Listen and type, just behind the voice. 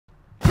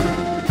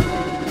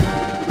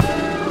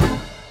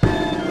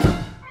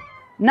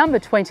Number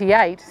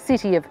 28,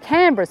 City of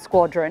Canberra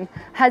Squadron,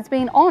 has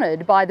been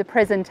honoured by the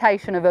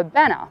presentation of a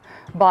banner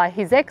by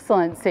His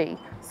Excellency,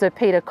 Sir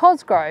Peter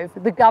Cosgrove,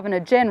 the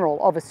Governor-General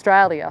of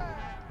Australia.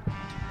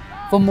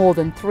 For more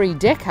than 3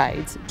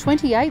 decades,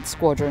 28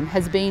 Squadron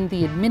has been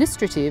the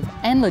administrative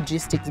and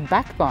logistics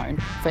backbone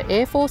for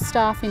Air Force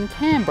staff in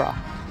Canberra,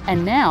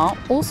 and now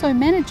also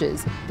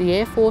manages the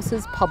Air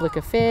Force's public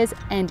affairs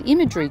and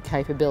imagery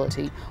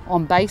capability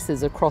on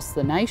bases across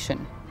the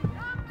nation.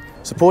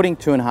 Supporting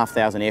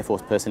 2,500 Air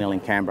Force personnel in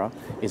Canberra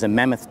is a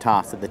mammoth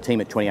task that the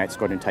team at 28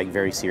 Squadron take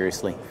very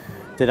seriously.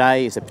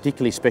 Today is a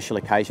particularly special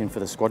occasion for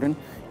the Squadron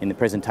in the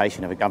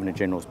presentation of a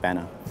Governor-General's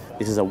banner.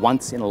 This is a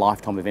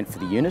once-in-a-lifetime event for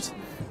the unit,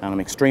 and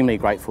I'm extremely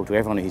grateful to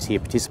everyone who's here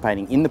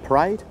participating in the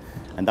parade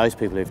and those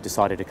people who've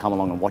decided to come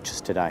along and watch us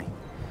today.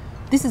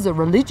 This is a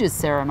religious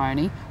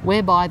ceremony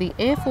whereby the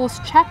Air Force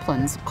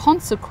chaplains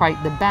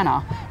consecrate the banner,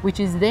 which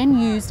is then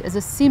used as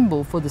a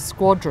symbol for the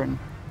Squadron.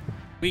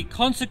 We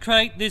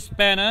consecrate this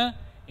banner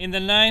in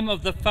the name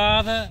of the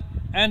Father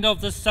and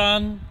of the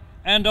Son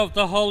and of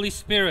the Holy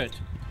Spirit.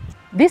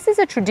 This is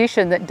a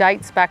tradition that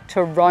dates back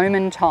to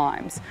Roman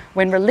times,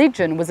 when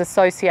religion was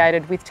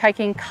associated with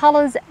taking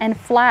colours and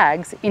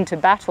flags into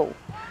battle.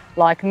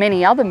 Like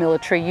many other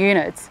military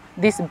units,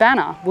 this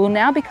banner will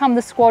now become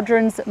the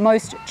Squadron's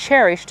most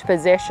cherished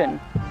possession.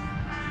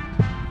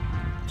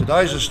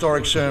 Today's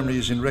historic ceremony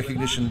is in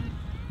recognition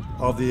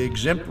of the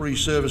exemplary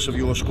service of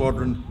your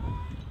Squadron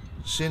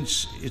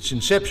since its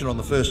inception on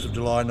the 1st of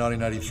July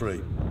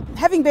 1983.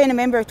 Having been a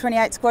member of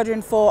 28 Squadron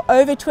for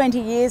over 20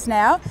 years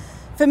now,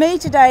 for me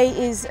today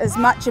is as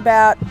much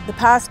about the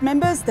past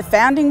members, the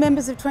founding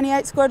members of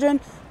 28 Squadron,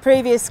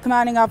 previous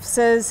commanding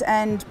officers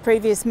and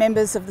previous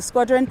members of the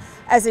Squadron,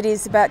 as it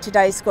is about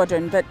today's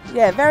Squadron. But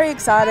yeah, very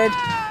excited,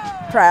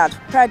 proud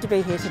to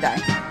be here today.